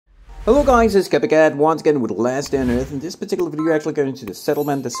Hello guys, it's Copycat once again with Last on Earth. In this particular video, you're actually going to the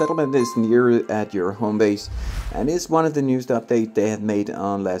settlement. The settlement is near at your home base, and it's one of the newest updates they have made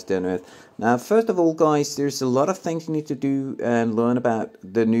on Last on Earth. Now, first of all, guys, there's a lot of things you need to do and learn about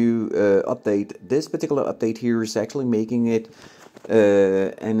the new update. This particular update here is actually making it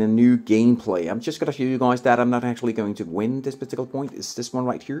and a new gameplay. I'm just going to show you guys that I'm not actually going to win this particular point. It's this one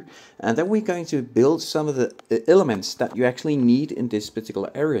right here, and then we're going to build some of the elements that you actually need in this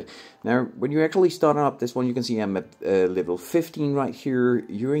particular area. Now, when you actually start up this one, you can see I'm at level 15 right here.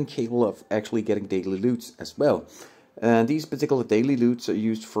 You're incapable of actually getting daily loots as well. And these particular daily loots are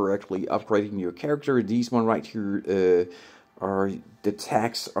used for actually upgrading your character. These one right here are the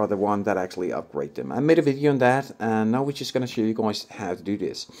tags are the one that actually upgrade them. I made a video on that, and now we're just going to show you guys how to do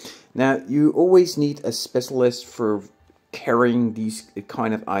this. Now, you always need a specialist for carrying these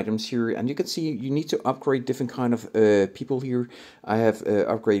kind of items here, and you can see you need to upgrade different kind of people here. I have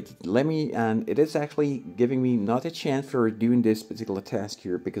upgraded Lemmy, and it is actually giving me not a chance for doing this particular task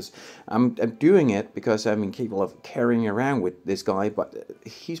here, because I'm doing it because I'm incapable of carrying around with this guy, but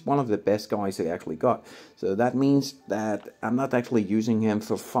he's one of the best guys I actually got. So that means that I'm not actually using him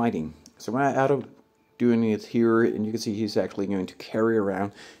for fighting. So when I out of doing it here, and you can see he's actually going to carry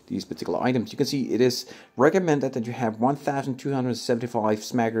around these particular items. You can see it is recommended that you have 1,275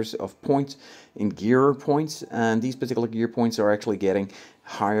 smackers of points in gear points, and these particular gear points are actually getting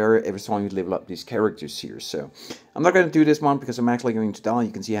higher every time you level up these characters here. So I'm not going to do this one because I'm actually going to die.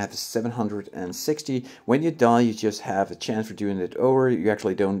 You can see I have 760. When you die, you just have a chance for doing it over. You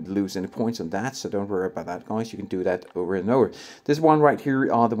actually don't lose any points on that, so don't worry about that, guys. You can do that over and over. This one right here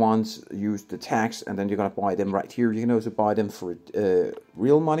are the ones use the tags, and then you're going to buy them right here. You can also buy them for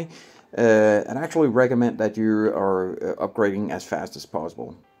real money, and I actually recommend that you are upgrading as fast as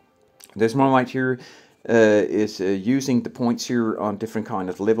possible. This one right here is using the points here on different kind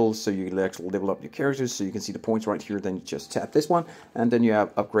of levels, so you can actually level up your characters. So you can see the points right here, then you just tap this one, and then you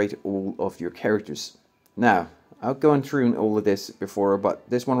have upgrade all of your characters. Now, I've gone through all of this before, but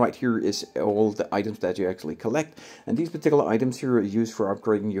this one right here is all the items that you actually collect, and these particular items here are used for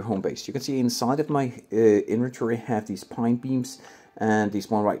upgrading your home base. You can see inside of my inventory I have these pine beams and these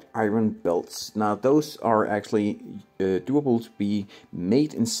one right iron belts. Now those are actually doable to be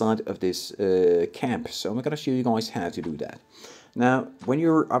made inside of this camp, so I'm going to show you guys how to do that. Now, when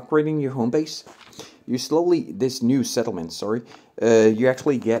you're upgrading your home base, you slowly, this new settlement, sorry, you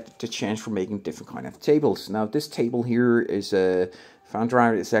actually get the chance for making different kind of tables. Now this table here is a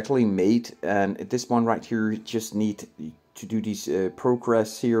foundry, it's actually made, and this one right here just need to do these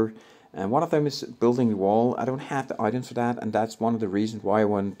progress here. And one of them is building the wall. I don't have the items for that, and that's one of the reasons why I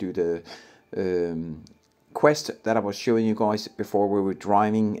want to do the quest that I was showing you guys before we were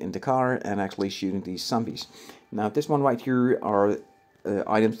driving in the car and actually shooting these zombies. Now this one right here are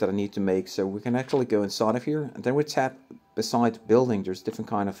items that I need to make, so we can actually go inside of here, and then we tap beside building. There's different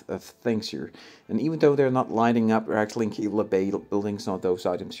kind of things here, and even though they're not lighting up, we're actually capable of building some of those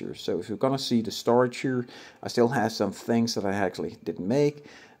items here. So if you're gonna see the storage here, I still have some things that I actually didn't make.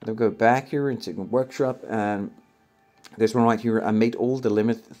 I'll go back here into the workshop, and this one right here, I made all the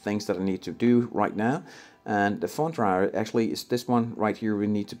limit things that I need to do right now. And the font driver actually is this one right here we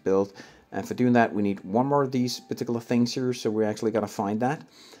need to build, and for doing that we need one more of these particular things here, so we're actually gonna find that.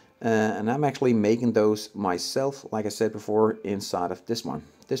 And I'm actually making those myself, like I said before, inside of this one.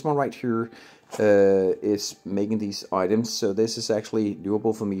 This one right here is making these items, so this is actually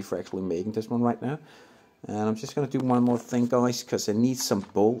doable for me for actually making this one right now. And I'm just going to do one more thing, guys, because I need some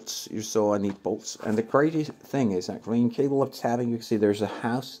bolts. You saw I need bolts. And the crazy thing is actually in cable of tabbing, you can see there's a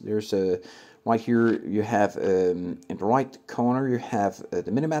house. There's a, right here you have, in the right corner you have the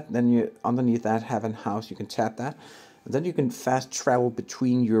minimap. Then you underneath that have a house. You can tap that. And then you can fast travel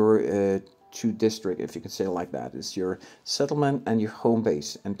between your two districts, if you can say it like that. It's your settlement and your home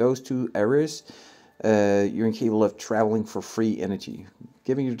base. And those two areas, you're incapable of traveling for free energy,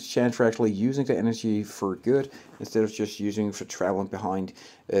 giving you the chance for actually using the energy for good instead of just using it for traveling behind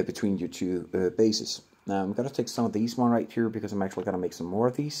between your two bases. Now I'm going to take some of these one right here because I'm actually going to make some more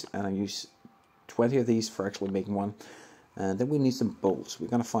of these, and I use 20 of these for actually making one. And then we need some bolts. We're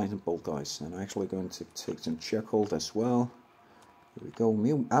going to find some bolt, guys, and I'm actually going to take some charcoal as well. Here we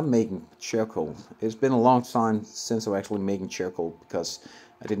go. I'm making charcoal. It's been a long time since I'm actually making charcoal because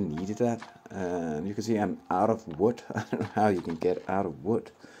I didn't need that. And you can see I'm out of wood. I don't know how you can get out of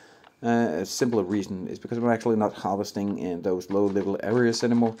wood. A simpler reason is because I'm actually not harvesting in those low level areas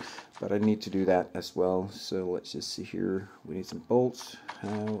anymore, but I need to do that as well. So let's just see here. We need some bolts.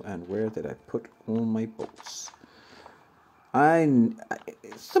 How and where did I put all my bolts?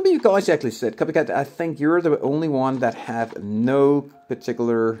 Some of you guys actually said, Copycat, I think you're the only one that have no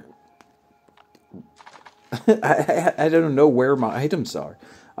particular I don't know where my items are.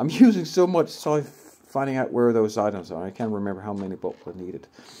 I'm using so much time finding out where those items are. I can't remember how many bolts I needed.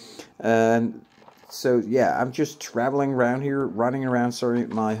 And so yeah, I'm just traveling around here, running around, sorry,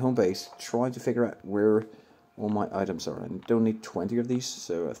 my home base, trying to figure out where all my items are. And don't need 20 of these,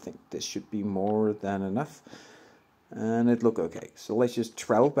 so I think this should be more than enough. And it look okay. So let's just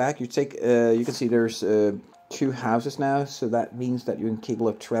travel back. You can see there's 2 houses now, so that means that you're capable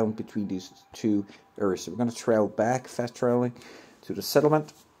of traveling between these 2 areas. So we're going to travel back, fast traveling to the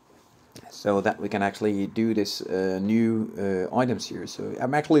settlement, so that we can actually do this new items here. So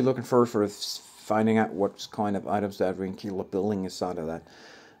I'm actually looking for finding out what kind of items that we're capable of building inside of that,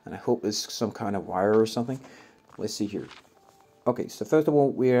 and I hope it's some kind of wire or something. Let's see here. Okay, so first of all,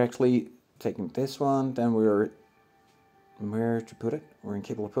 we're actually taking this one, then we're where to put it. We're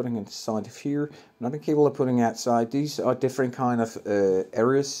incapable of putting it inside of here. Not incapable of putting it outside. These are different kind of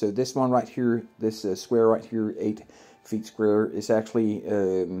areas. So this one right here, this square right here, 8 feet square, is actually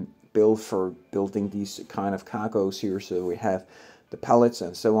built for building these kind of cargoes here. So we have the pallets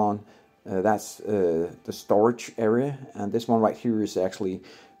and so on. That's the storage area, and this one right here is actually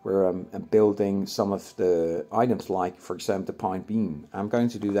where I'm building some of the items, like for example the pine beam. I'm going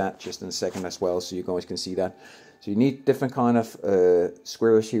to do that just in a second as well, so you guys can see that. So you need different kind of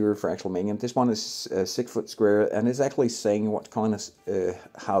squares here for actual making. This one is a 6 foot square, and it's actually saying what kind of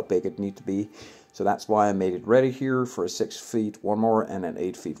how big it needs to be. So that's why I made it ready here for 6 feet, one more, and then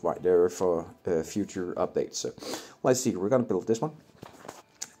 8 feet right there for future updates. So let's see, we're gonna build this one,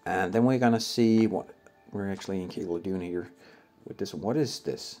 and then we're gonna see what we're actually capable of doing here with this one. What is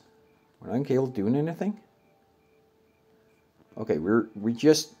this? We're not capable of doing anything. Okay, we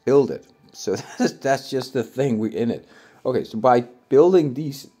just build it. So that's just the thing, we're in it. Okay, so by building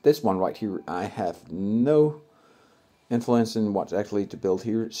this one right here, I have no influence in what's actually to build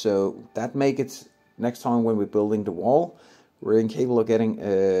here. So that makes it, next time when we're building the wall, we're incapable of getting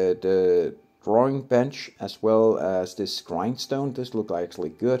the drawing bench as well as this grindstone. This looks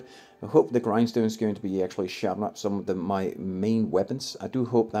actually good. I hope the grindstone is going to be actually sharpen up some of my main weapons. I do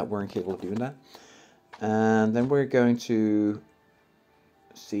hope that we're incapable of doing that. And then we're going to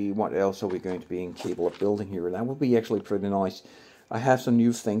see what else are we going to be incapable of building here. That would be actually pretty nice. I have some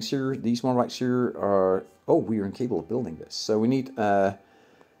new things here. These one right here are, oh, we are incapable of building this. So we need to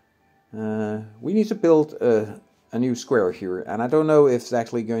build a new square here, and I don't know if it's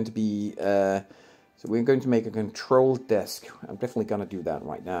actually going to be so we're going to make a control desk. I'm definitely going to do that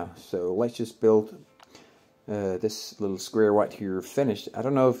right now. So let's just build this little square right here finished. I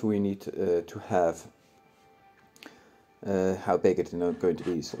don't know if we need to have how big it's going to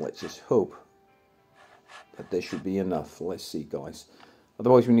be, so let's just hope that this should be enough. Let's see, guys.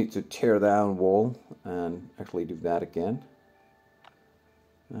 Otherwise we need to tear down wall and actually do that again.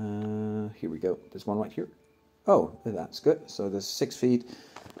 Here we go, this one right here. Oh, that's good. So there's 6 feet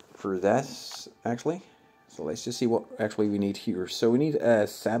for that actually. So let's just see what actually we need here. So we need a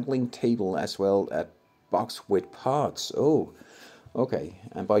sampling table as well as box with parts. Oh, okay.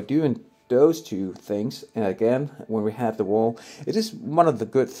 And by doing those 2 things, and again, when we have the wall, it is one of the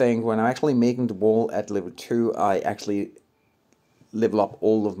good things when I'm actually making the wall at level 2, I actually level up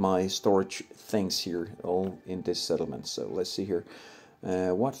all of my storage things here, all in this settlement. So let's see here.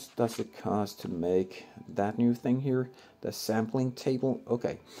 What does it cost to make that new thing here? The sampling table.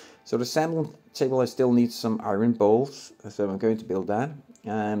 Okay, so the sampling table, I still need some iron bolts, so I'm going to build that.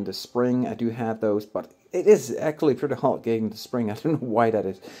 And the spring, I do have those, but it is actually pretty hard getting the spring. I don't know why that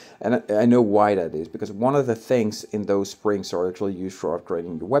is, and I know why that is, because one of the things in those springs are actually used for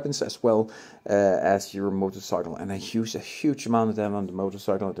upgrading your weapons as well as your motorcycle, and I use a huge amount of them on the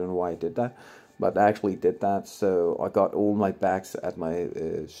motorcycle. I don't know why I did that, but I actually did that. So I got all my bags at my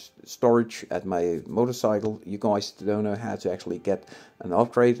storage at my motorcycle. You guys don't know how to actually get an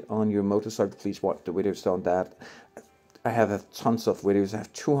upgrade on your motorcycle, please watch the videos on that. I have tons of videos. I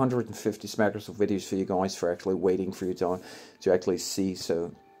have 250 smackers of videos for you guys for actually waiting for you to actually see.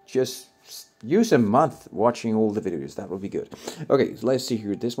 So just use a month watching all the videos. That would be good. Okay, so let's see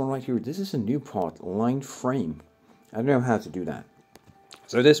here. This one right here. This is a new part, line frame. I don't know how to do that.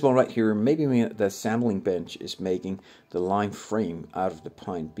 So this one right here, maybe the sampling bench is making the line frame out of the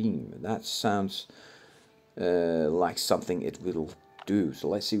pine beam. That sounds like something it will do. So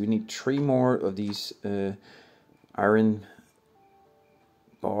let's see. We need 3 more of these iron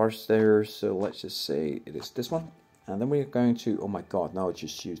bars there, so let's just say it is this one, and then we're going to, oh my god, now I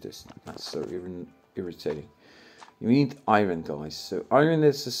just used this. That's so irritating. You need iron, guys. So iron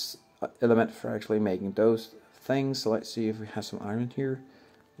is this element for actually making those things. So let's see if we have some iron here.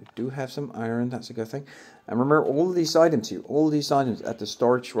 We do have some iron, that's a good thing. And remember, all of these items here, all of these items at the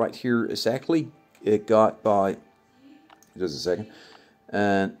storage right here is actually got by, just a second,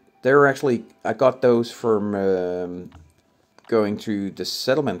 and they're actually, I got those from going to the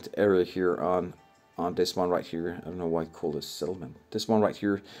settlement area here on this one right here. I don't know why I call this settlement. This one right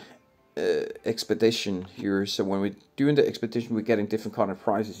here, expedition here. So when we're doing the expedition, we're getting different kind of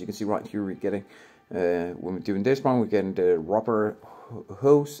prizes. You can see right here we're getting, when we're doing this one, we're getting the rubber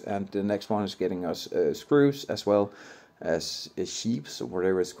hose, and the next one is getting us screws as well as sheeps or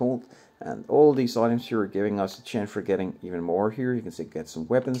whatever it's called. And all these items here are giving us a chance for getting even more here. You can see get some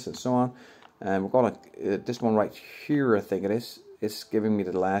weapons and so on. And we're gonna this one right here, I think it is. It's giving me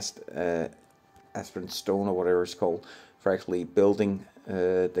the last aspirin stone or whatever it's called for actually building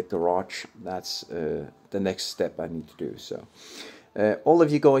the garage. That's the next step I need to do. So all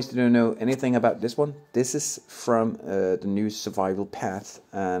of you guys that don't know anything about this one, this is from the new survival path,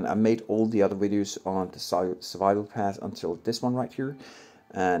 and I made all the other videos on the survival path until this one right here.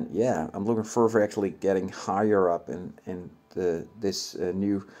 And yeah, I'm looking forward for actually getting higher up in this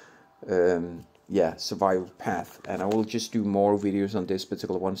new survival path, and I will just do more videos on this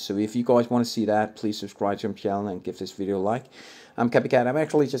particular one. So if you guys want to see that, please subscribe to my channel and give this video a like. I'm Copycat. I'm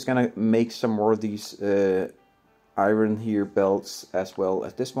actually just gonna make some more of these iron here belts as well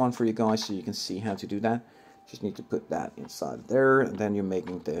as this one for you guys, so you can see how to do that. Just need to put that inside there, and then you're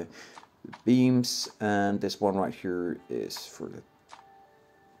making the beams, and this one right here is for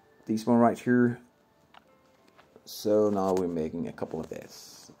this one right here. So now we're making a couple of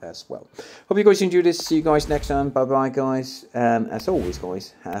this as well. Hope you guys enjoyed this. See you guys next time. Bye bye guys, and as always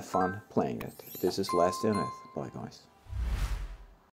guys, have fun playing it. This is Last Day on Earth. Bye guys.